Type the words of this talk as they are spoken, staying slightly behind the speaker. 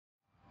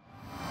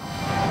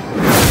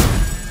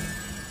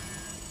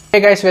Hey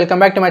guys, welcome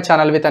back to my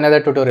channel with another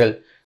tutorial.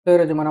 So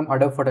ఈరోజు మనం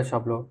Adobe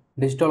ఫోటోషాప్లో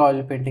digital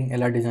oil painting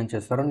ఎలా design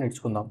చేస్తారో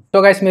నేర్చుకుందాం. So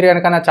guys, మీరు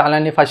కనుక నా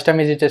ఛానల్ని ఫస్ట్ టైం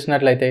విజిట్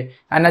చేసినట్లయితే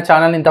అండ్ నా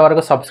ఛానల్ని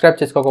ఇంతవరకు సబ్స్క్రైబ్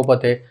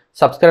చేసుకోకపోతే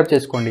సబ్స్క్రైబ్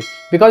చేసుకోండి.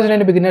 బికాజ్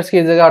నేను బిగినర్స్కి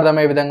ఈజీగా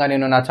అర్థమయ్యే విధంగా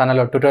నేను నా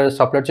ఛానల్లో ట్యూటోరియల్స్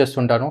అప్లోడ్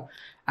చేస్తుంటాను.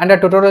 అండ్ ఆ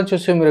ట్యూటోరియల్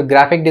చూసి మీరు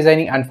graphic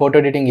designing and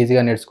photo editing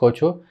ఈజీగా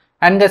నేర్చుకోవచ్చు.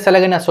 అండ్ గైస్,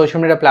 అలాగే నా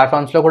సోషల్ మీడియా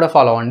ప్లాట్ఫామ్స్లో కూడా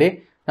ఫాలో అవ్వండి.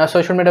 నా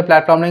social media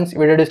platform links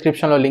video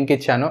డిస్క్రిప్షన్లో లింక్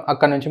ఇచ్చాను,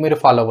 అక్కడ నుంచి మీరు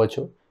ఫాలో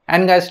అవ్వచ్చు.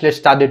 And guys,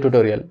 let's start the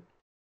tutorial.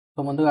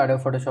 So ముందుగా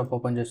అడోబ్ ఫోటోషాప్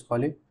ఓపెన్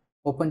చేసుకోవాలి.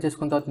 ఓపెన్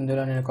చేసుకున్న తర్వాత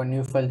ఇందులో నేను ఒక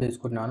న్యూ ఫైల్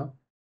తీసుకున్నాను.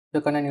 సో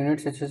ఇక్కడ నేను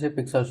యూనిట్స్ వచ్చేసి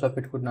పిక్సెల్స్లో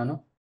పెట్టుకున్నాను.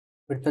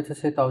 విడ్త్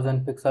వచ్చేసి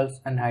 1000 పిక్సెల్స్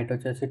అండ్ హైట్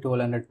వచ్చేసి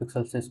 1200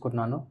 పిక్సెల్స్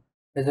తీసుకున్నాను.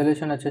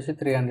 రెజల్యూషన్ వచ్చేసి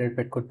 300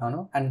 పెట్టుకుంటున్నాను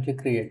and click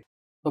create.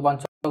 So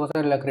once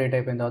ఒకసారి ఇలా క్రియేట్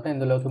అయిపోయిన తర్వాత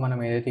ఇందులోకి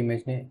మనం ఏదైతే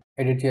ఇమేజ్ని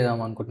ఎడిట్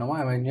చేద్దాం అనుకుంటున్నామో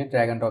ఆ ఇమేజ్ని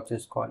డ్రాగ్ అండ్ డ్రాప్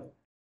చేసుకోవాలి.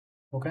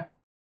 ఓకే,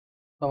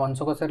 సో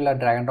వన్స్ ఒకసారి ఇలా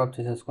డ్రాగ్ అండ్ డ్రాప్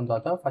చేసేసుకున్న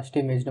తర్వాత ఫస్ట్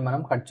ఇమేజ్ని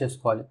మనం కట్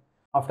చేసుకోవాలి.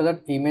 ఆఫ్టర్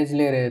దట్ ఇమేజ్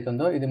లేయర్ ఏదైతే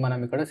ఉందో ఇది మనం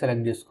ఇక్కడ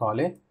సెలెక్ట్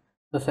చేసుకోవాలి.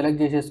 సో సెలెక్ట్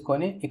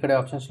చేసేసుకొని ఇక్కడ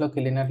ఆప్షన్స్లోకి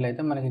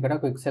వెళ్ళినట్లయితే మనకి ఇక్కడ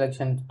క్విక్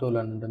సెలెక్షన్ టూల్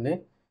అని ఉంటుంది.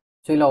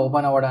 సో ఇలా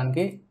ఓపెన్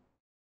అవ్వడానికి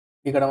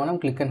ఇక్కడ మనం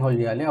క్లిక్ అండ్ హోల్డ్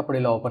చేయాలి, అప్పుడు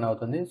ఇలా ఓపెన్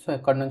అవుతుంది. సో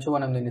ఇక్కడ నుంచి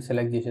మనం దీన్ని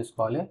సెలెక్ట్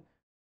చేసేసుకోవాలి.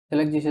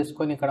 సెలెక్ట్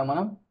చేసేసుకొని ఇక్కడ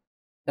మనం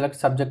సెలెక్ట్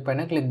సబ్జెక్ట్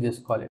పైన క్లిక్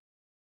చేసుకోవాలి.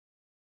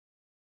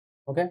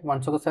 ఓకే,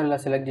 వన్స్ ఒకసారి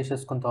ఇలా సెలెక్ట్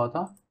చేసేసుకున్న తర్వాత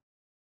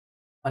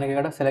మనకి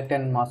ఇక్కడ సెలెక్ట్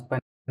అండ్ మాస్క్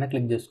పైన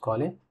క్లిక్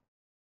చేసుకోవాలి.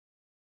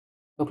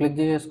 సో క్లిక్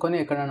చేసేసుకొని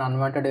ఎక్కడైనా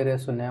అన్వాంటెడ్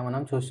ఏరియాస్ ఉన్నాయో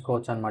మనం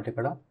చూసుకోవచ్చు అనమాట.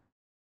 ఇక్కడ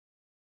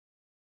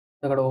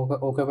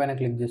ఓకే పైన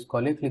క్లిక్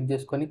చేసుకోవాలి. క్లిక్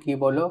చేసుకొని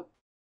కీబోర్డ్లో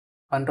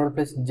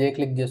Ctrl+J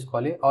క్లిక్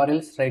చేసుకోవాలి. ఆర్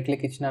ఎల్స్ రైట్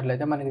క్లిక్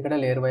ఇచ్చినట్లయితే మనకి ఇక్కడ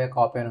లేయర్ బై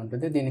కాపీ అని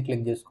ఉంటుంది, దీన్ని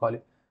క్లిక్ చేసుకోవాలి.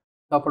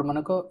 సో అప్పుడు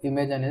మనకు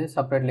ఇమేజ్ అనేది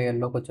సపరేట్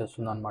లేయర్లోకి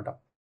వచ్చేస్తుంది అనమాట.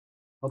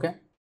 ఓకే,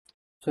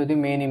 సో ఇది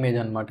మెయిన్ ఇమేజ్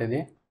అనమాట.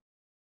 ఇది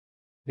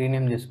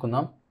రీనేమ్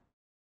చేసుకుందాం.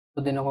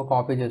 సో దీన్ని ఒక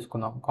కాపీ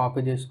చేసుకుందాం.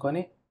 కాపీ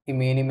చేసుకొని ఈ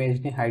మెయిన్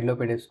ఇమేజ్ని హైడ్లో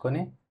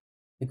పెట్టేసుకొని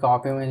ఈ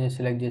కాపీ ఇమేజ్ని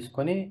సెలెక్ట్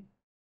చేసుకొని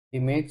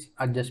ఇమేజ్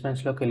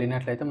అడ్జస్ట్మెంట్స్లోకి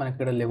వెళ్ళినట్లయితే మనకి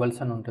ఇక్కడ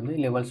లెవెల్స్ అని ఉంటుంది.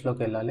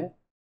 లెవెల్స్లోకి వెళ్ళాలి.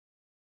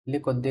 వెళ్ళి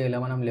కొద్దిగా ఇలా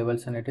మనం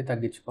లెవెల్స్ అనేవి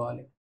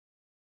తగ్గించుకోవాలి.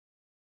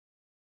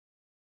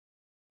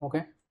 ఓకే,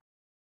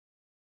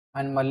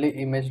 అండ్ మళ్ళీ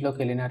ఇమేజ్లోకి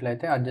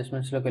వెళ్ళినట్లయితే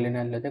అడ్జస్ట్మెంట్స్లోకి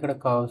వెళ్ళినట్లయితే ఇక్కడ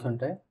కర్వ్స్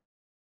ఉంటాయి.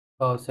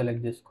 కర్వ్స్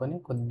సెలెక్ట్ చేసుకొని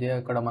కొద్దిగా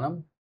ఇక్కడ మనం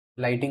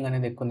లైటింగ్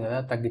అనేది ఎక్కువ ఉంది కదా,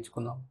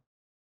 తగ్గించుకుందాం.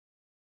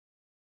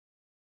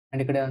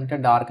 అండ్ ఇక్కడ అంటే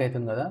డార్క్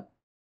అవుతుంది కదా,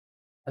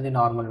 అది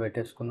నార్మల్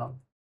పెట్టేసుకుందాం.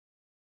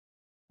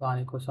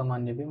 దానికోసం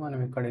అని చెప్పి మనం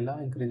ఇక్కడ ఇలా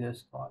ఇంక్రీజ్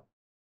చేసుకోవాలి.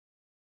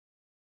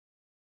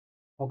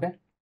 ఓకే,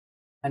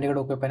 అండ్ ఇక్కడ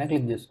ఓకే పైన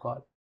క్లిక్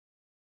చేసుకోవాలి.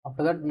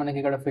 ఆఫ్టర్ దట్ మనకి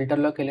ఇక్కడ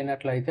ఫిల్టర్లోకి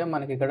వెళ్ళినట్లయితే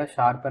మనకి ఇక్కడ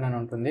షార్ప్ అని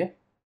ఉంటుంది.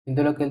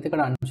 ఇందులోకి వెళ్తే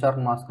ఇక్కడ అన్షార్ప్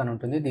మాస్క్ అని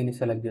ఉంటుంది, దీన్ని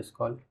సెలెక్ట్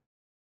చేసుకోవాలి.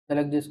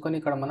 సెలెక్ట్ చేసుకొని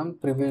ఇక్కడ మనం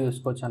ప్రివ్యూ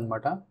చూసుకోవచ్చు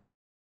అనమాట.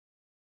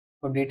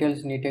 సో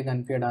డీటెయిల్స్ నీట్గా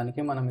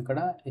కనిపించడానికి మనం ఇక్కడ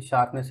ఈ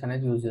షార్ప్నెస్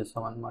అనేది యూజ్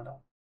చేస్తాం అనమాట.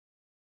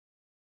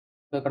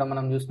 సో ఇక్కడ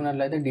మనం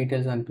చూసుకున్నట్లయితే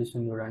డీటెయిల్స్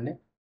కనిపిస్తుంది చూడండి.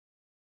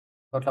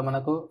 సో అట్లా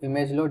మనకు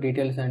ఇమేజ్లో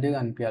డీటెయిల్స్ అనేవి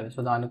కనిపించాలి.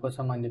 సో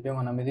దానికోసం అని చెప్పి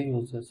మనం ఇది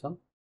యూజ్ చేస్తాం.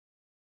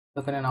 సో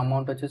ఇక్కడ నేను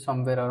అమౌంట్ వచ్చేసి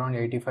సమ్వేర్ అరౌండ్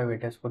 85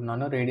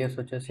 పెట్టేసుకుంటున్నాను. రేడియస్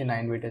వచ్చేసి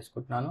 9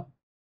 పెట్టేసుకుంటున్నాను.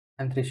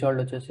 అండ్ థ్రెషోల్డ్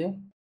వచ్చేసి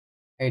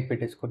 8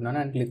 పెట్టేసుకుంటున్నాను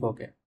and click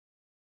okay.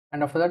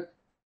 And after that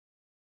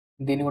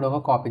దీన్ని కూడా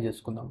ఒక కాపీ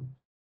చేసుకుందాం.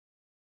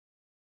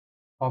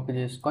 కాపీ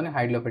చేసుకొని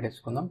హైడ్లో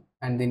పెట్టేసుకుందాం.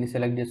 అండ్ దీన్ని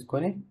సెలెక్ట్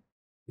చేసుకొని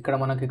ఇక్కడ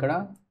మనకి ఇక్కడ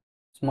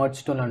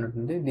స్మడ్జ్ టూల్ అని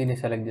ఉంటుంది, దీన్ని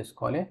సెలెక్ట్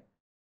చేసుకోవాలి.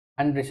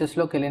 అండ్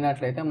బ్రషెస్లోకి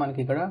వెళ్ళినట్లయితే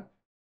మనకి ఇక్కడ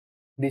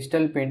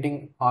డిజిటల్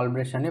పెయింటింగ్ ఆల్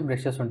బ్రష్ అని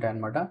బ్రషెస్ ఉంటాయి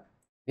అన్నమాట.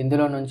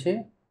 ఇందులో నుంచి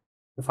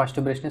ఫస్ట్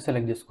బ్రష్ని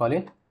సెలెక్ట్ చేసుకోవాలి.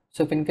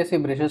 సో ఇన్ కేస్ ఈ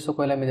బ్రషెస్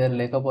ఒకవేళ మీ దగ్గర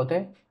లేకపోతే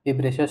ఈ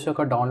బ్రషెస్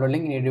యొక్క డౌన్లోడ్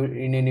లింక్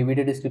నేను ఈ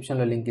వీడియో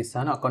డిస్క్రిప్షన్లో లింక్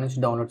ఇస్తాను, అక్కడ నుంచి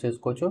డౌన్లోడ్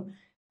చేసుకోవచ్చు.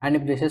 అండ్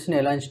ఈ బ్రషెస్ని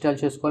ఎలా ఇన్స్టాల్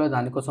చేసుకోవాలో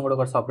దానికోసం కూడా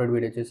ఒక సపరేట్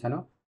వీడియో చేశాను,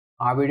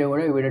 ఆ వీడియో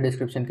కూడా ఈ వీడియో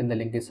డిస్క్రిప్షన్ కింద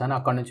లింక్ ఇస్తాను,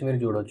 అక్కడ నుంచి మీరు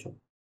చూడవచ్చు.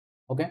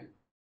 ఓకే,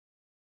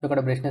 సో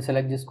ఇక్కడ బ్రష్ని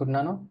సెలెక్ట్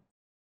చేసుకుంటున్నాను.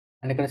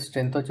 అండ్ ఇక్కడ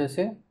స్ట్రెంత్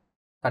వచ్చేసి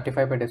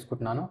 35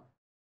 పెట్టేసుకుంటున్నాను.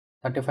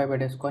 35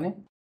 పెట్టేసుకొని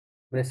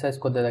బ్రష్ సైజ్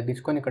కొద్దిగా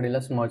తగ్గించుకొని ఇక్కడ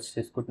ఇలా స్మర్చ్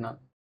చేసుకుంటున్నాను.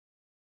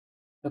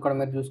 సో ఇక్కడ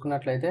మీరు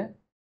చూసుకున్నట్లయితే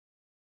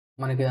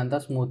మనకి ఇదంతా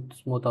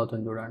స్మూత్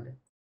అవుతుంది చూడండి.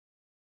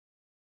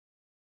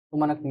 సో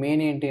మనకు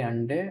మెయిన్ ఏంటి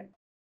అంటే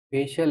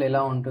ఫేషియల్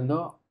ఎలా ఉంటుందో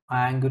ఆ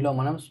యాంగిల్లో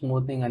మనం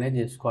స్మూత్నింగ్ అనేది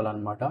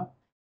చేసుకోవాలన్నమాట.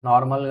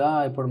 నార్మల్గా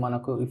ఇప్పుడు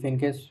మనకు ఇన్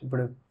కేస్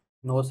ఇప్పుడు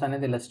నోస్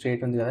అనేది ఇలా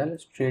స్ట్రైట్ ఉంది కదా,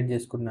 స్ట్రైట్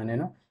చేసుకుంటున్నాను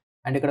నేను.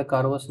 అండ్ ఇక్కడ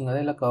కర్వ్ వస్తుంది కదా,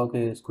 ఇలా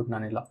కర్వ్కి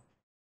చేసుకుంటున్నాను ఇలా.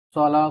 సో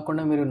అలా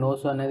కాకుండా మీరు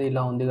నోస్ అనేది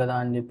ఇలా ఉంది కదా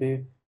అని చెప్పి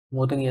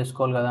స్మూతింగ్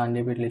చేసుకోవాలి కదా అని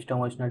చెప్పి ఇట్లా ఇష్టం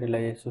వచ్చినట్టు ఇలా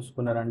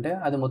చేసుకున్నారంటే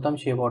అది మొత్తం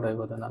షేప్ అవుట్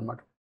అయిపోతుంది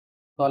అనమాట.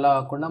 సో అలా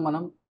కాకుండా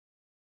మనం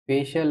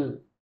ఫేషియల్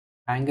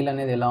యాంగిల్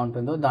అనేది ఎలా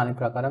ఉంటుందో దాని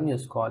ప్రకారం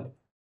చేసుకోవాలి.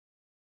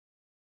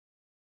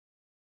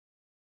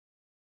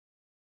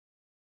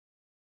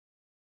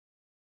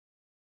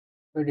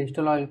 సో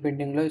డిజిటల్ ఆయిల్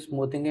పెయింటింగ్లో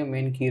స్మూతింగే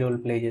మెయిన్ కీ రోల్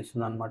ప్లే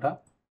చేస్తుంది అనమాట.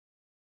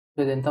 సో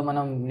ఇదంతా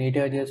మనం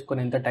నీట్గా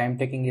చేసుకొని ఎంత టైం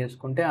టేకింగ్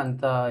చేసుకుంటే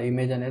అంత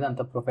ఇమేజ్ అనేది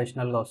అంత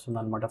ప్రొఫెషనల్గా వస్తుంది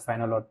అనమాట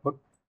ఫైనల్ అవుట్పుట్.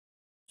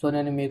 సో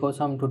నేను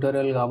మీకోసం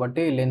ట్యూటోరియల్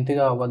కాబట్టి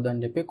లెంత్గా అవ్వద్దు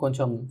అని చెప్పి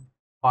కొంచెం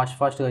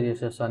ఫాస్ట్గా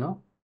చేసేస్తాను.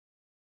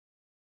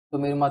 సో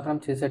మీరు మాత్రం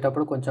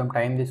చేసేటప్పుడు కొంచెం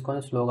టైం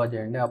తీసుకొని స్లోగా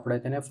చేయండి,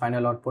 అప్పుడైతేనే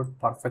ఫైనల్ అవుట్పుట్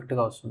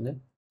పర్ఫెక్ట్గా వస్తుంది.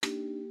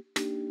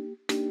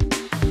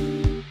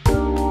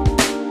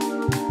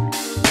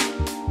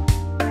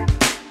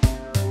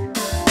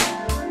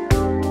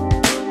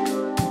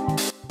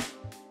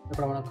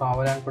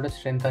 కావాలనుకుంటే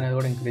స్ట్రెంత్ అనేది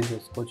కూడా ఇంక్రీజ్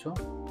చేసుకోవచ్చు.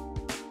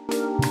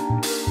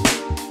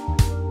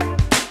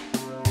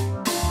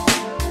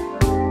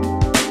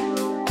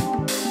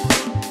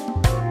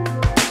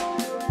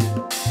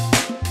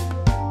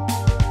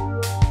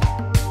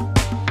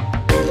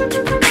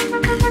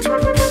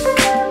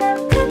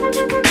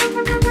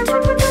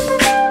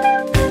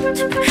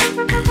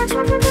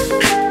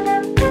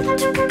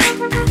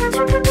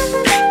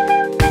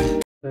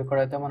 సో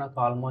ఇక్కడైతే మనకు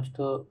ఆల్మోస్ట్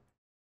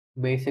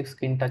బేసిక్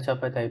స్కిన్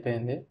టచ్అప్ అయితే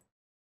అయిపోయింది.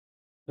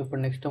 ఇప్పుడు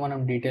నెక్స్ట్ మనం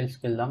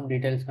డీటెయిల్స్కి వెళ్దాం.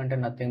 డీటెయిల్స్ కంటే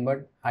నథింగ్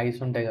బట్ ఐస్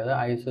ఉంటాయి కదా,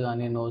 ఐస్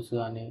కానీ నోస్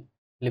కానీ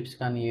లిప్స్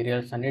కానీ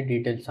ఏరియాస్ అన్ని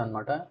డీటెయిల్స్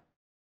అనమాట.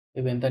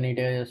 ఇవి ఎంత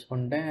నీట్గా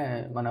చేసుకుంటే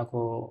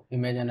మనకు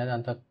ఇమేజ్ అనేది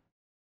అంత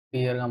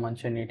క్లియర్గా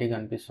మంచిగా నీట్గా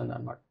అనిపిస్తుంది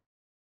అనమాట.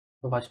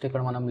 సో ఫస్ట్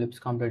ఇక్కడ మనం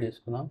లిప్స్ కంప్లీట్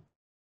చేసుకుందాం.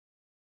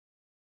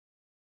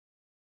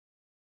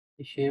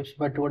 ఈ షేప్స్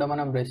బట్టి కూడా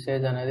మనం బ్రష్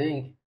సైజ్ అనేది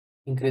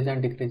ఇంక్రీజ్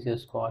అండ్ డిక్రీజ్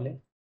చేసుకోవాలి.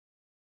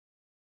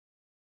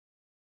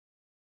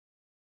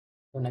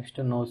 So next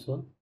nose.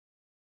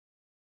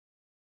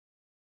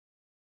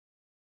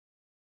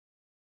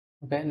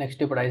 Okay,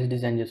 next ఇప్పుడు ఐస్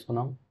డిజైన్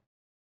చేసుకుందాం.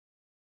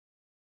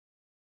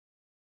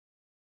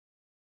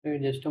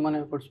 జస్ట్ మనం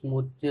ఇప్పుడు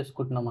స్మూత్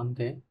చేసుకుంటున్నాం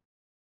అంతే.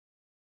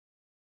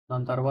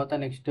 దాని తర్వాత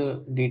నెక్స్ట్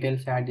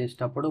డీటెయిల్స్ యాడ్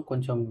చేసేటప్పుడు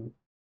కొంచెం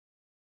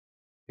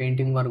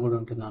పెయింటింగ్ వర్క్ కూడా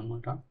ఉంటుంది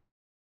అనమాట.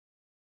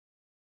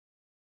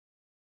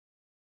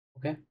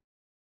 ఓకే,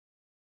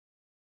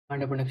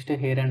 అండ్ ఇప్పుడు next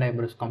hair and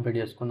eyebrows complete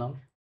చేసుకుందాం.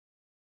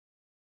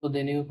 సో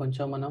దీనికి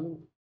కొంచెం మనం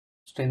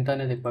స్ట్రెంత్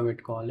అనేది ఎక్కువ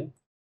పెట్టుకోవాలి.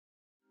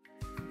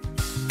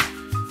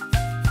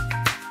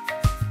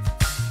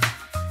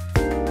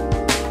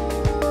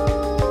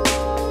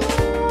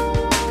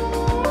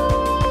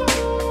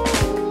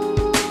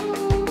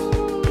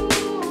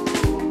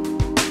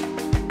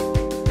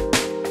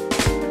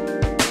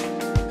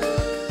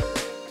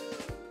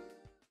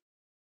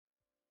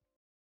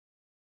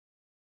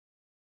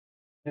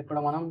 ఇక్కడ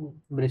మనం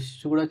బ్రష్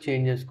కూడా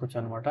చేంజ్ చేసుకోవచ్చు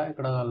అనమాట.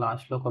 ఇక్కడ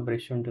లాస్ట్లో ఒక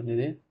బ్రష్ ఉంటుంది,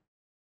 ఇది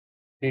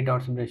 3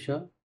 డాట్స్ బ్రష్.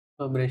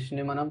 సో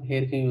బ్రష్ని మనం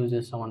హెయిర్కి యూజ్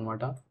చేస్తాం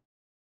అనమాట.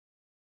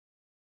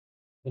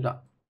 ఇలా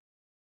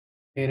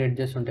హెయిర్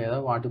ఎడ్జెస్ ఉంటాయి కదా,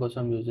 వాటి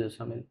కోసం యూజ్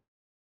చేస్తాం ఇది.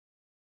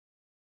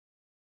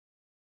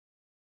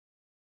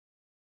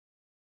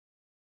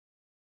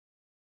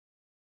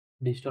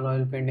 డిజిటల్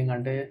ఆయిల్ పెయింటింగ్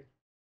అంటే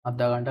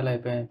అర్ధ గంటలు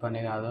అయిపోయే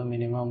పని కాదు,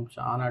 మినిమం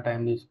చాలా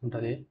టైం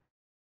తీసుకుంటుంది.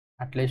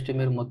 అట్లీస్ట్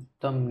మీరు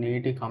మొత్తం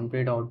నీట్గా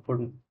కంప్లీట్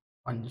అవుట్పుట్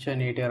మంచిగా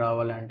నీట్గా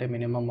రావాలంటే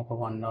మినిమం ఒక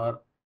 1 అవర్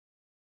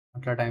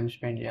అట్లా టైం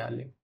స్పెండ్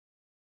చేయాలి.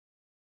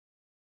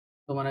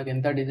 సో మనకి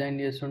ఎంత డిజైన్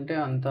చేస్తుంటే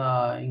అంత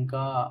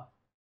ఇంకా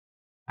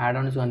యాడ్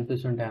ఆన్స్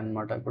కనిపిస్తుంటాయి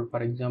అనమాట. ఇప్పుడు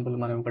ఫర్ ఎగ్జాంపుల్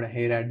మనం ఇక్కడ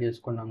హెయిర్ యాడ్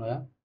చేసుకున్నాం కదా,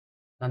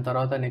 దాని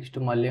తర్వాత నెక్స్ట్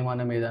మళ్ళీ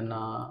మనం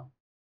ఏదన్నా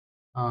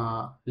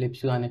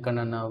లిప్స్ కానీ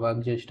ఎక్కడన్నా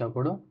వర్క్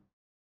చేసేటప్పుడు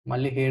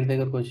మళ్ళీ హెయిర్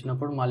దగ్గరకు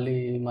వచ్చినప్పుడు మళ్ళీ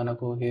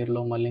మనకు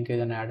హెయిర్లో మళ్ళీ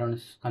ఇంకేదైనా యాడ్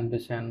ఆన్స్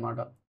కనిపిస్తాయి అన్నమాట.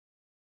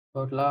 సో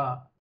అట్లా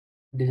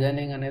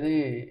డిజైనింగ్ అనేది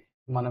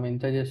మనం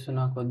ఎంత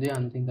చేస్తున్నా కొద్దీ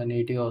అంత ఇంకా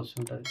నీట్గా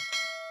వస్తుంటుంది.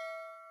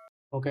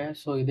 ఓకే,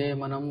 సో ఇదే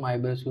మనం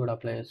ఐబ్రోస్ కూడా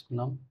అప్లై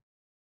చేసుకుందాం.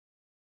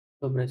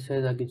 సో బ్రష్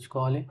సైజ్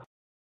తగ్గించుకోవాలి,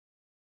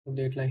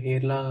 కొద్దిగా ఇట్లా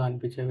హెయిర్ లాగా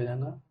కనిపించే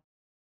విధంగా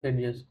సెట్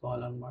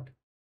చేసుకోవాలన్నమాట.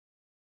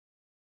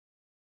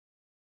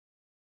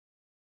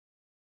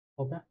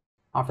 ఓకే,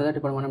 ఆఫ్టర్ దట్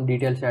ఇప్పుడు మనం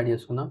డీటెయిల్స్ యాడ్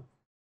చేసుకుందాం.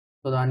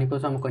 సో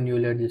దానికోసం ఒక న్యూ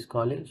లేయర్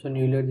తీసుకోవాలి. సో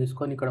న్యూ లేయర్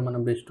తీసుకొని ఇక్కడ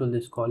మనం బ్రష్ టూల్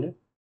తీసుకోవాలి.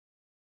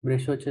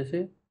 బ్రష్ వచ్చేసి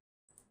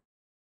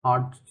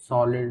హార్డ్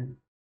సాలిడ్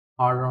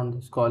హార్డ్ రౌండ్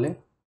తీసుకోవాలి.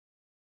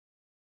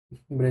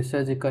 బ్రష్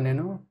సైజ్ ఇక్కడ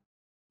నేను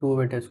 2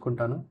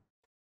 పెట్టేసుకుంటాను.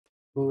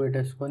 2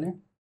 పెట్టేసుకొని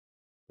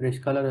బ్రష్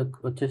కలర్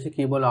వచ్చేసి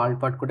కీబోర్డ్ ఆల్ట్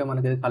పట్టుకుంటే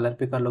మనకి కలర్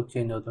పికర్లోకి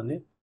చేంజ్ అవుతుంది.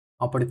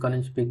 అప్పుడు ఇక్కడ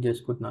నుంచి పిక్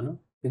చేసుకుంటున్నాను.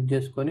 పిక్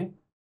చేసుకొని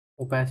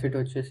ఒపాసిటీ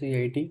వచ్చేసి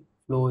 80,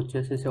 ఫ్లో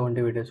వచ్చేసి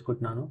 70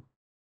 పెట్టేసుకుంటున్నాను.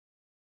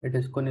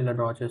 పెట్టేసుకొని ఇలా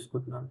డ్రా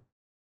చేసుకుంటున్నాను.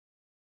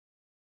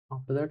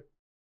 ఆఫ్టర్ దట్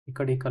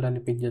ఇక్కడ ఈ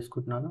కలర్ని పిక్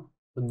చేసుకుంటున్నాను,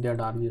 కొద్దిగా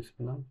డార్క్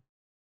చేసుకున్నాను.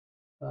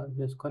 డార్క్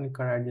చేసుకొని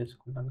ఇక్కడ యాడ్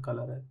చేసుకుంటాను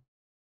కలర్ అది.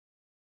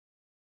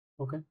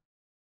 ఓకే,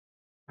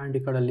 అండ్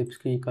ఇక్కడ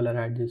లిప్స్కి ఈ కలర్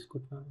యాడ్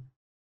చేసుకుంటున్నాను,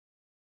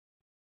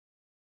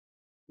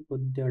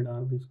 కొద్దిగా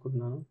డార్క్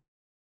తీసుకుంటున్నాను.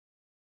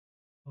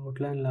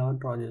 అవుట్లైన్ లాగా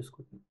డ్రా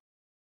చేసుకుంటున్నాను.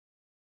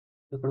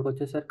 ఇక్కడికి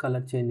వచ్చేసరికి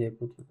కలర్ చేంజ్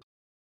అయిపోతుంది.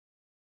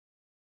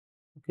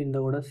 కింద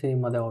కూడా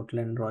సేమ్ అదే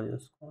అవుట్లైన్ డ్రా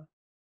చేసుకోవాలి.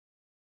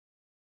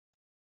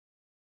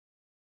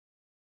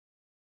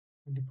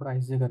 అండ్ ఇప్పుడు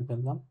ఐస్ దగ్గరికి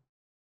వెళ్దాం.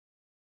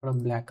 ఇక్కడ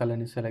బ్లాక్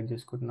కలర్ని సెలెక్ట్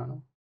చేసుకుంటున్నాను.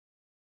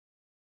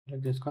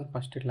 సెలెక్ట్ చేసుకొని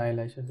ఫస్ట్ ఇట్లా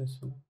హైలైట్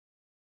చేసేస్తున్నాను.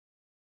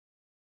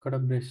 ఇక్కడ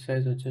బ్రష్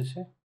సైజ్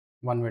వచ్చేసి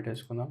 1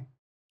 పెట్టేసుకుందాం.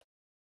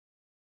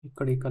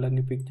 ఇక్కడ ఈ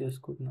కలర్ని పిక్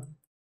చేసుకుంటున్నాను.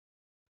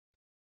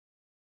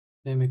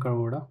 సేమ్ ఇక్కడ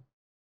కూడా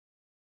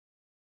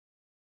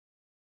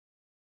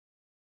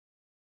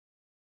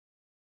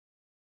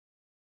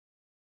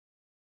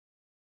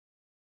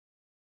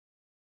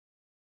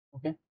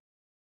ఓకే,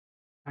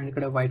 అండ్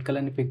ఇక్కడ వైట్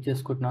కలర్ని పిక్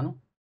చేసుకుంటున్నాను.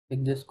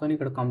 పిక్ చేసుకొని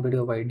ఇక్కడ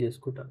కంప్లీట్గా వైట్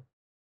చేసుకుంటాను.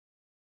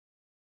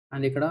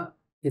 అండ్ ఇక్కడ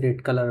ఈ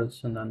రెడ్ కలర్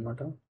వస్తుంది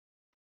అనమాట.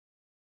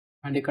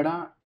 అండ్ ఇక్కడ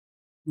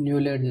న్యూ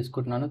లేయర్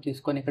తీసుకుంటున్నాను.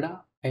 తీసుకొని ఇక్కడ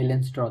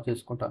ఐలైన్స్ డ్రా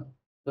చేసుకుంటాను.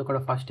 సో ఇక్కడ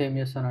ఫస్ట్ ఏం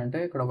చేస్తానంటే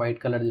ఇక్కడ వైట్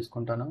కలర్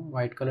తీసుకుంటాను.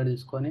 వైట్ కలర్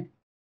తీసుకొని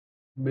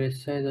బ్రష్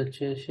సైజ్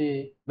వచ్చేసి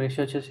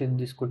ఇది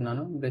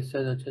తీసుకుంటున్నాను. బ్రష్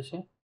సైజ్ వచ్చేసి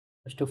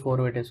ఫస్ట్ 4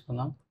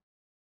 పెట్టేసుకుందాం.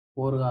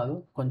 4 కాదు,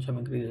 కొంచెం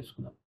ఇంక్రీజ్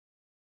చేసుకుందాం.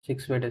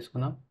 6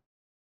 పెట్టేసుకుందాం.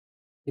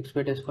 6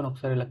 పెట్టేసుకొని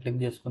ఒకసారి ఇలా క్లిక్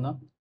చేసుకుందాం.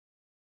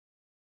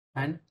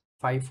 అండ్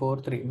 5, 4,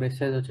 3 బ్రష్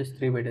సైజ్ వచ్చేసి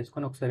 3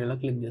 పెట్టేసుకొని ఒకసారి ఇలా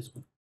క్లిక్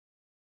చేసుకుందాం.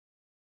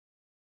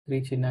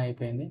 3 చిన్న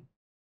అయిపోయింది.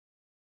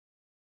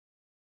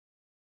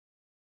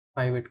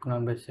 5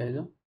 పెట్టుకున్నాం బ్రష్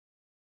సైజు.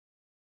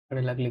 ఇక్కడ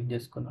ఇలా క్లిక్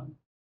చేసుకున్నాం.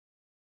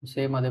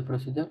 సేమ్ అదే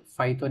ప్రొసీజర్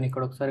 5తో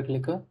ఇక్కడ ఒకసారి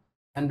క్లిక్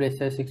అండ్ బ్రష్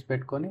సైజ్ 6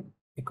 పెట్టుకొని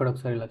ఇక్కడ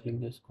ఒకసారి ఇలా క్లిక్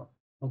చేసుకోండి.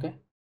 ఓకే.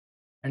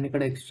 అండ్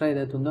ఇక్కడ ఎక్స్ట్రా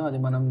ఏదైతే ఉందో అది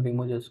మనం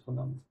రిమూవ్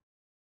చేసుకుందాం.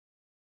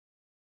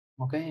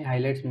 ఓకే.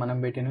 హైలైట్స్ మనం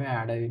పెట్టినవి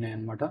యాడ్ అయినాయి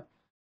అనమాట.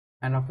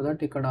 అండ్ ఆఫ్టర్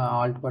దట్ ఇక్కడ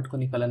ఆల్ట్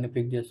పట్టుకొని ఈ కలర్ని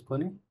పిక్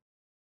చేసుకొని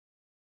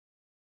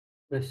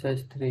బ్రష్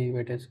సైజ్ 3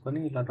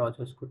 పెట్టేసుకొని ఇలా డ్రా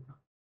చేసుకుంటున్నాం.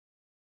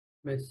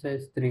 బ్రష్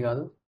సైజ్ 3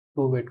 కాదు,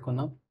 2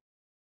 పెట్టుకుందాం.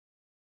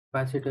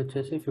 ఒపాసిటీ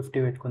వచ్చేసి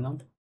 50 పెట్టుకుందాం.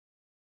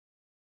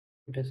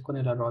 పెట్టేసుకొని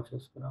ఇలా డ్రా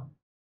చేసుకుందాం.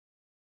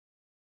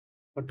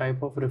 ఒక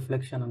టైప్ ఆఫ్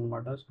రిఫ్లెక్షన్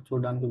అనమాట. సో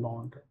చూడడానికి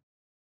బాగుంటుంది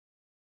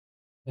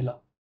ఇలా.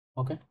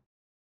 Okay.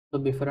 So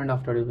before and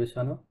after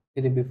చూపిస్తాను.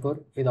 ఇది బిఫోర్,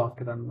 ఇది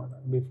ఆఫ్టర్ అనమాట.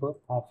 Before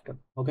after.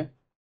 ఓకే.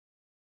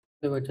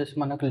 ఇవి వచ్చేసి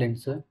మనకు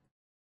లెన్స్,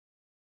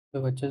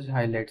 ఇవి వచ్చేసి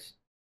హైలైట్స్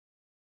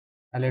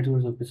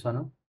కూడా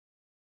చూపిస్తాను.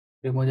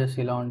 రిమూవ్ చేసి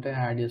ఇలా ఉంటాయి,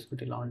 యాడ్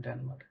చేసుకుంటే ఇలా ఉంటాయి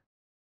అనమాట.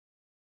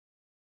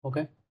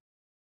 Okay.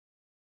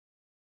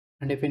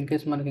 And if in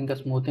case మనకి ఇంకా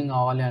స్మూతింగ్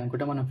కావాలి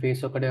అనుకుంటే మనం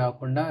ఫేస్ ఒకటే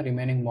కాకుండా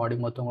రిమైనింగ్ బాడీ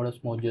మొత్తం కూడా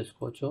స్మూత్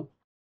చేసుకోవచ్చు.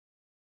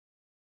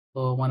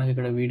 సో మనకి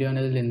ఇక్కడ వీడియో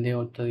అనేది లెంతీ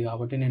అవుతుంది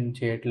కాబట్టి నేను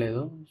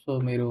చేయట్లేదు. సో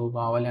మీరు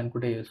కావాలి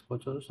అనుకుంటే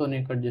చేసుకోవచ్చు. సో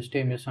నేను ఇక్కడ జస్ట్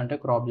ఏం చేస్తాను అంటే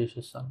క్రాప్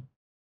చేసేస్తాను.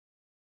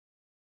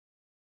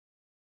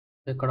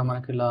 ఇక్కడ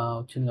మనకి ఇలా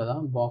వచ్చింది కదా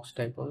బాక్స్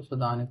టైప్. సో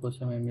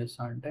దానికోసం ఏం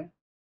చేస్తాను అంటే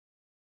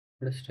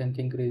ఇక్కడ స్ట్రెంత్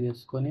ఇంక్రీజ్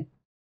చేసుకొని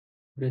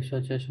బ్రష్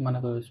వచ్చేసి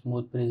మనకు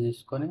స్మూత్ బ్రష్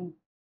తీసుకొని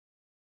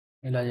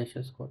ఇలా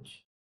చేసేసుకోవచ్చు.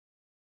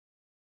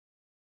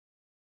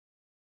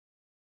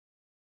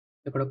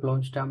 ఇక్కడ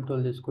క్లోన్ స్టాంప్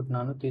టూల్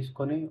తీసుకుంటున్నాను.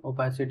 తీసుకొని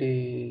ఒపాసిటీ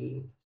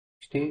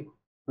 60,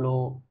 ఫ్లో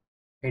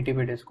 80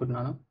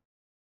 పెట్టేసుకుంటున్నాను.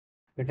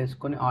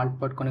 పెట్టేసుకొని ఆల్ట్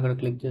పట్టుకొని ఇక్కడ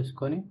క్లిక్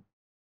చేసుకొని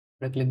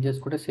ఇక్కడ క్లిక్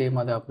చేసుకుంటే సేమ్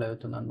అదే అప్లై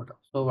అవుతుంది అనమాట.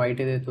 సో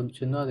వైట్ ఏదైతే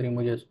వచ్చిందో అది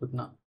రిమూవ్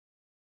చేసుకుంటున్నా.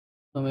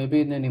 సో మేబీ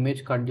నేను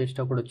ఇమేజ్ కట్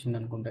చేసేటప్పుడు వచ్చింది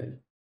అనుకుంటా ఇది.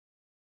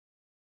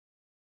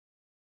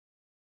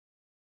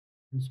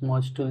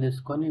 స్మడ్జ్ టూల్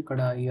తీసుకొని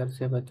ఇక్కడ ఇయర్స్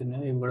ఏవైతే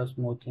ఉన్నాయో ఇవి కూడా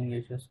స్మూతింగ్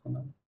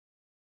చేసేసుకున్నాను.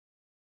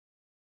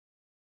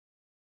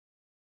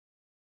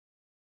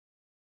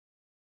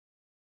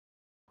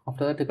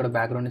 ఆఫ్టర్ దట్ ఇక్కడ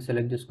బ్యాక్గ్రౌండ్ని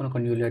సెలెక్ట్ చేసుకొని ఒక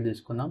న్యూ లేయర్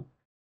తీసుకుందాం.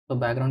 సో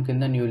బ్యాక్గ్రౌండ్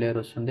కింద న్యూ లేయర్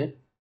వస్తుంది.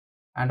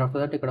 అండ్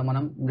ఆఫ్టర్ దట్ ఇక్కడ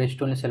మనం బ్రష్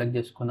టూల్ని సెలెక్ట్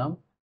చేసుకుందాం.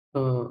 సో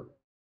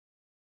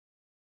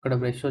ఇక్కడ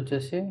బ్రష్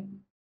వచ్చేసి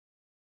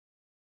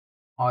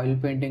ఆయిల్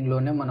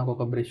పెయింటింగ్లోనే మనకు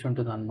ఒక బ్రష్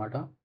ఉంటుంది అనమాట,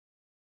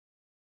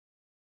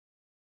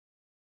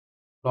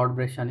 క్లౌడ్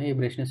బ్రష్ అని. ఈ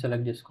బ్రష్ని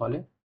సెలెక్ట్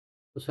చేసుకోవాలి.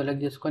 సో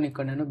సెలెక్ట్ చేసుకొని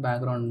ఇక్కడ నేను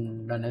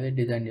బ్యాక్గ్రౌండ్ అనేది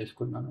డిజైన్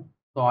చేసుకుంటున్నాను.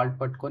 సో ఆల్ట్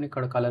పట్టుకొని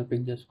ఇక్కడ కలర్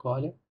పిక్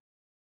చేసుకోవాలి.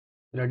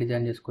 ఇలా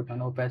డిజైన్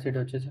చేసుకుంటున్నాను. ఒపాసిటీ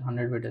వచ్చేసి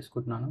 100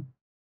 పెట్టేసుకుంటున్నాను.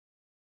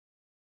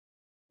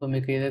 సో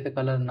మీకు ఏదైతే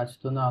కలర్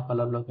నచ్చుతుందో ఆ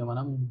కలర్లోకి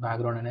మనం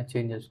బ్యాక్గ్రౌండ్ అనేది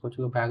చేంజ్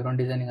చేసుకోవచ్చు. బ్యాక్గ్రౌండ్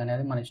డిజైనింగ్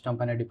అనేది మన ఇష్టం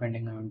పైన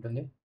డిపెండింగ్ అయి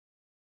ఉంటుంది.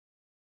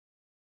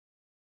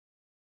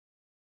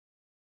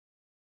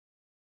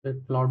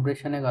 క్లౌడ్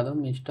బ్రష్ అనే కాదు,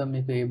 మీ ఇష్టం,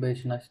 మీకు ఏ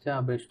బ్రష్ నచ్చితే ఆ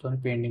బ్రష్తో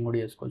పెయింటింగ్ కూడా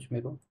చేసుకోవచ్చు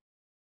మీరు.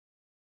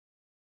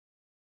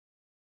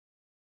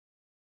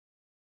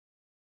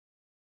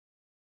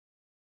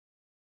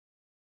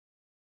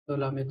 సో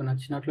ఇలా మీకు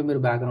నచ్చినట్లు మీరు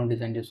బ్యాక్గ్రౌండ్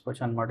డిజైన్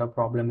చేసుకోవచ్చు అనమాట,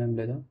 ప్రాబ్లం ఏం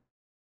లేదు.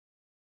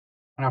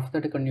 అండ్ ఆఫ్టర్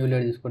దట్ ఇక్కడ న్యూ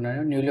లేయర్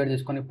తీసుకున్నాను. న్యూ లేయర్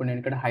తీసుకొని ఇప్పుడు నేను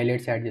ఇక్కడ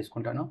హైలైట్స్ యాడ్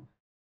చేసుకుంటాను.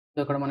 సో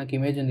ఇక్కడ మనకి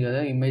ఇమేజ్ ఉంది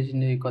కదా,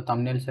 ఇమేజ్ని ఒక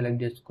థంబ్నెయిల్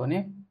సెలెక్ట్ చేసుకొని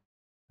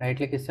రైట్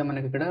క్లిక్ ఇస్తే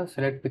మనకి ఇక్కడ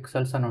సెలెక్ట్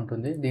పిక్సెల్స్ అని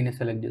ఉంటుంది. దీన్ని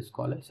సెలెక్ట్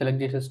చేసుకోవాలి.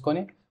 సెలెక్ట్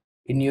చేసేసుకొని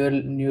ఈ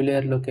న్యూ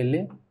లేయర్లోకి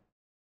వెళ్ళి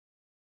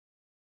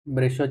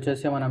బ్రష్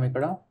వచ్చేసి మనం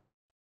ఇక్కడ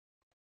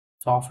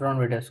సాఫ్ట్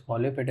రౌండ్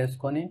పెట్టేసుకోవాలి.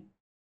 పెట్టేసుకొని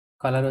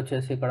కలర్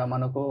వచ్చేసి ఇక్కడ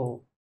మనకు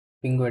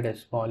పింక్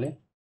పెట్టేసుకోవాలి.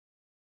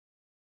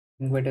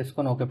 పింక్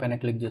పెట్టేసుకొని ఓకే పైన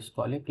క్లిక్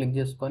చేసుకోవాలి. క్లిక్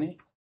చేసుకొని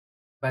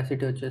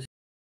ఒపాసిటీ వచ్చేసి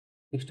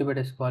 60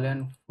 పెట్టేసుకోవాలి.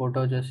 అండ్ ఫోటో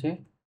వచ్చేసి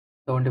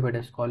 70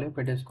 పెట్టేసుకోవాలి.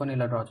 పెట్టేసుకొని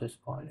ఇలా డ్రా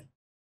చేసుకోవాలి.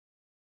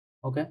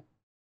 ఓకే.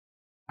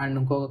 అండ్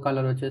ఇంకొక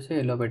కలర్ వచ్చేసి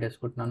ఎల్లో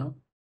పెట్టేసుకుంటున్నాను.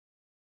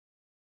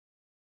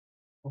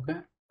 ఓకే.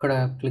 ఇక్కడ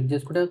క్లిక్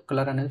చేసుకుంటే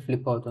కలర్ అనేది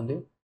ఫ్లిప్ అవుతుంది.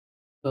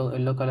 సో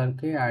ఎల్లో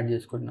కలర్కి యాడ్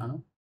చేసుకుంటున్నాను.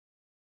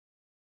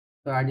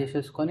 సో యాడ్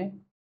చేసేసుకొని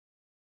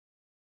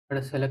ఇక్కడ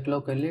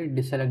సెలెక్ట్లోకి వెళ్ళి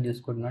డిసెలెక్ట్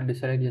చేసుకుంటున్నాను.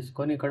 డిసెలెక్ట్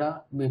చేసుకొని ఇక్కడ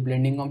మీ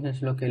బ్లెండింగ్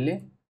ఆప్షన్స్లోకి వెళ్ళి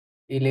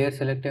ఈ లేయర్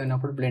సెలెక్ట్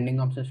అయినప్పుడు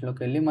బ్లెండింగ్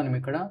ఆప్షన్స్లోకి వెళ్ళి మనం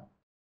ఇక్కడ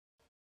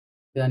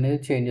ఇది అనేది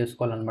చేంజ్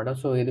చేసుకోవాలన్నమాట.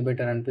 సో ఏది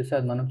బెటర్ అనిపిస్తే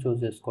అది మనం చూస్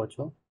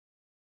చేసుకోవచ్చు.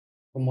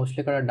 సో మోస్ట్లీ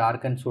ఇక్కడ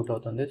డార్క్ అండ్ సూట్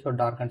అవుతుంది. సో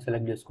డార్క్ అండ్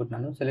సెలెక్ట్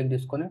చేసుకుంటున్నాను. సెలెక్ట్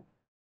చేసుకొని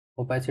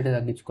ఒపాసిటీ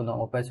తగ్గించుకుందాం.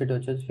 ఒపాసిటీ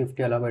వచ్చేసి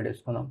 50 అలా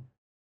పెట్టేసుకుందాం.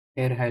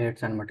 హెయిర్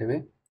హైలైట్స్ అనమాట ఇవి.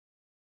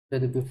 సో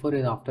ఇది బిఫోర్,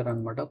 ఇది ఆఫ్టర్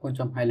అనమాట.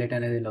 కొంచెం హైలైట్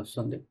అనేది ఇలా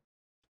వస్తుంది.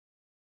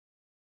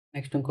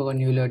 నెక్స్ట్ ఇంకొక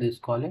న్యూ లేయర్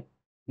తీసుకోవాలి.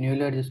 న్యూ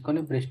లేయర్ తీసుకొని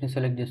బ్రష్ని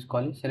సెలెక్ట్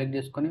చేసుకోవాలి. సెలెక్ట్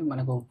చేసుకొని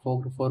మనకు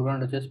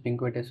ఫోర్గ్రౌండ్ వచ్చేసి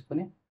పింక్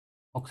పెట్టేసుకొని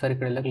ఒకసారి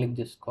ఇక్కడ ఇలా క్లిక్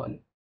చేసుకోవాలి.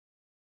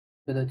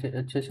 ఇది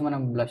వచ్చేసి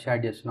మనం బ్లష్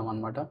యాడ్ చేస్తున్నాం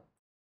అనమాట.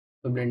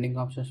 సో బ్లెండింగ్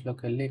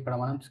ఆప్షన్స్లోకి వెళ్ళి ఇక్కడ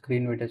మనం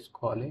స్క్రీన్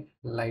పెట్టేసుకోవాలి.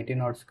 Light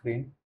in or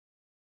screen,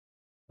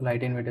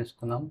 light in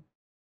పెట్టేసుకుందాం.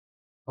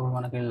 అప్పుడు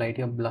మనకి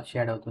లైట్గా బ్లష్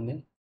యాడ్ అవుతుంది.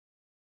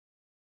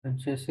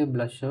 వచ్చేసి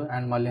బ్లష్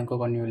అండ్ మళ్ళీ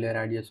ఇంకొక న్యూ లేయర్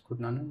యాడ్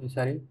చేసుకుంటున్నాను.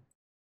 ఈసారి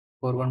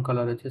ఫోర్గ్రౌండ్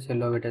కలర్ వచ్చేసి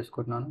ఎల్లో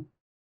పెట్టేసుకుంటున్నాను.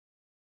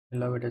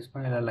 ఎల్లో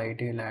పెట్టేసుకొని ఇలా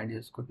లైట్ ఇలా యాడ్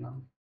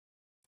చేసుకుంటున్నాను.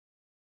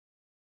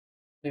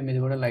 సేమ్ ఇది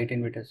కూడా లైట్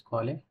ఇన్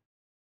పెట్టేసుకోవాలి.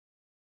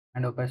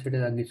 And opacity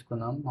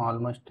తగ్గించుకుందాం.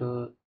 ఆల్మోస్ట్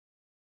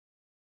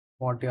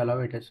 40 అలా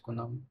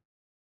పెట్టేసుకుందాం.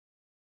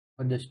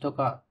 జస్ట్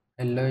ఒక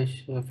ఎల్లోయిష్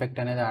ఎఫెక్ట్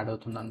అనేది యాడ్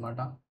అవుతుంది అనమాట.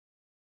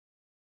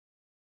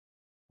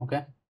 ఓకే,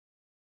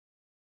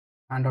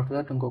 అండ్ ఆఫ్టర్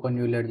దట్ ఇంకొక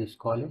న్యూ లేయర్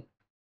తీసుకోవాలి.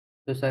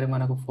 ఈసారి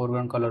మనకు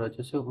ఫోర్గ్రౌండ్ కలర్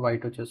వచ్చేసి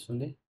వైట్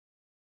వచ్చేస్తుంది.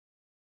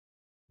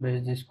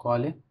 బ్రష్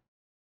తీసుకోవాలి.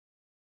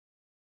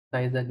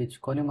 సైజ్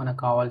తగ్గించుకొని మనకు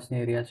కావాల్సిన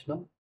ఏరియాస్లో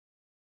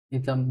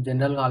ఇట్లా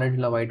జనరల్గా ఆల్రెడీ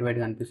ఇలా వైట్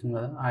వైట్గా అనిపిస్తుంది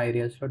కదా, ఆ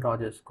ఏరియాస్లో డ్రా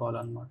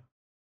చేసుకోవాలన్నమాట.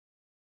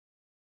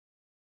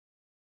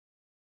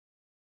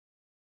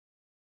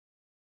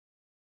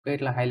 ఓకే,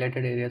 ఇట్లా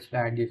హైలైటెడ్ ఏరియాస్లో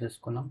యాడ్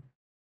చేసేసుకున్నాం.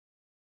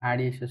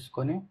 యాడ్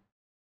చేసేసుకొని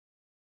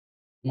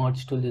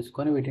స్మడ్జ్ టూల్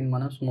తీసుకొని వీటిని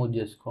మనం స్మూత్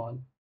చేసుకోవాలి.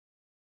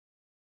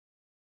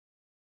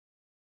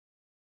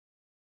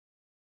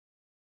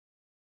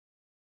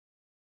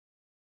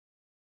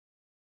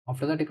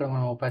 ఆఫ్టర్ దట్ ఇక్కడ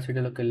మనం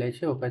ఒపాసిటీలోకి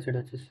వెళ్ళేసి ఒపాసిటీ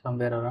వచ్చేసి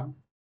సమ్వేర్ అరౌండ్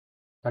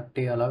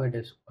 30 అలా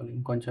పెట్టేసుకోవాలి.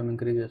 ఇంకొంచెం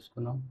ఇంక్రీజ్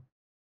చేసుకుందాం.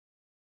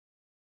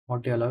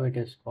 40 అలా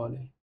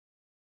పెట్టేసుకోవాలి.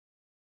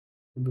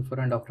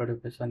 బిఫోర్ అండ్ ఆఫ్టర్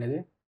డిఫరెన్స్ అనేది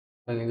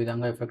ఈ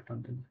విధంగా ఎఫెక్ట్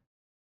ఉంటుంది.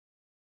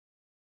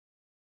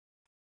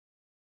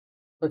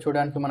 సో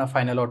చూడడానికి మన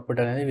ఫైనల్ అవుట్పుట్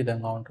అనేది ఈ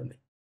విధంగా ఉంటుంది.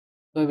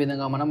 సో ఈ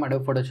విధంగా మనం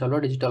అడోబ్ ఫోటోషాప్లో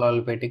డిజిటల్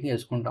ఆయిల్ పెయింటింగ్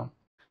చేసుకుంటాం.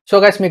 సో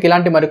గైస్, మీకు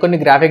ఇలాంటి మరికొన్ని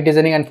graphic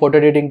designing and photo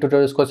editing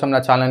tutorials కోసం నా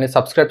ఛానల్ని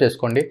సబ్స్క్రైబ్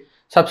చేసుకోండి.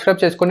 సబ్స్క్రైబ్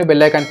చేసుకొని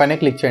బెల్ ఐకాన్ పైన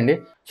క్లిక్ చేయండి.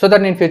 సో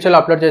దట్ నేను ఫ్యూచర్లో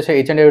అప్లోడ్ చేసే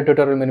ఈచ్ అండ్ ఎవరీ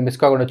ట్యూటోరియల్ మీరు మిస్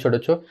కాకుండా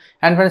చూడొచ్చు.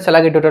 అండ్ ఫ్రెండ్స్,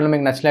 అలాగే ట్యూటోరియల్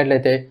మీకు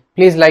నచ్చినట్లయితే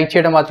ప్లీజ్ లైక్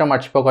చేయడం మాత్రం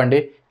మర్చిపోకండి.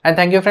 And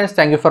thank you friends,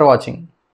 thank you for watching.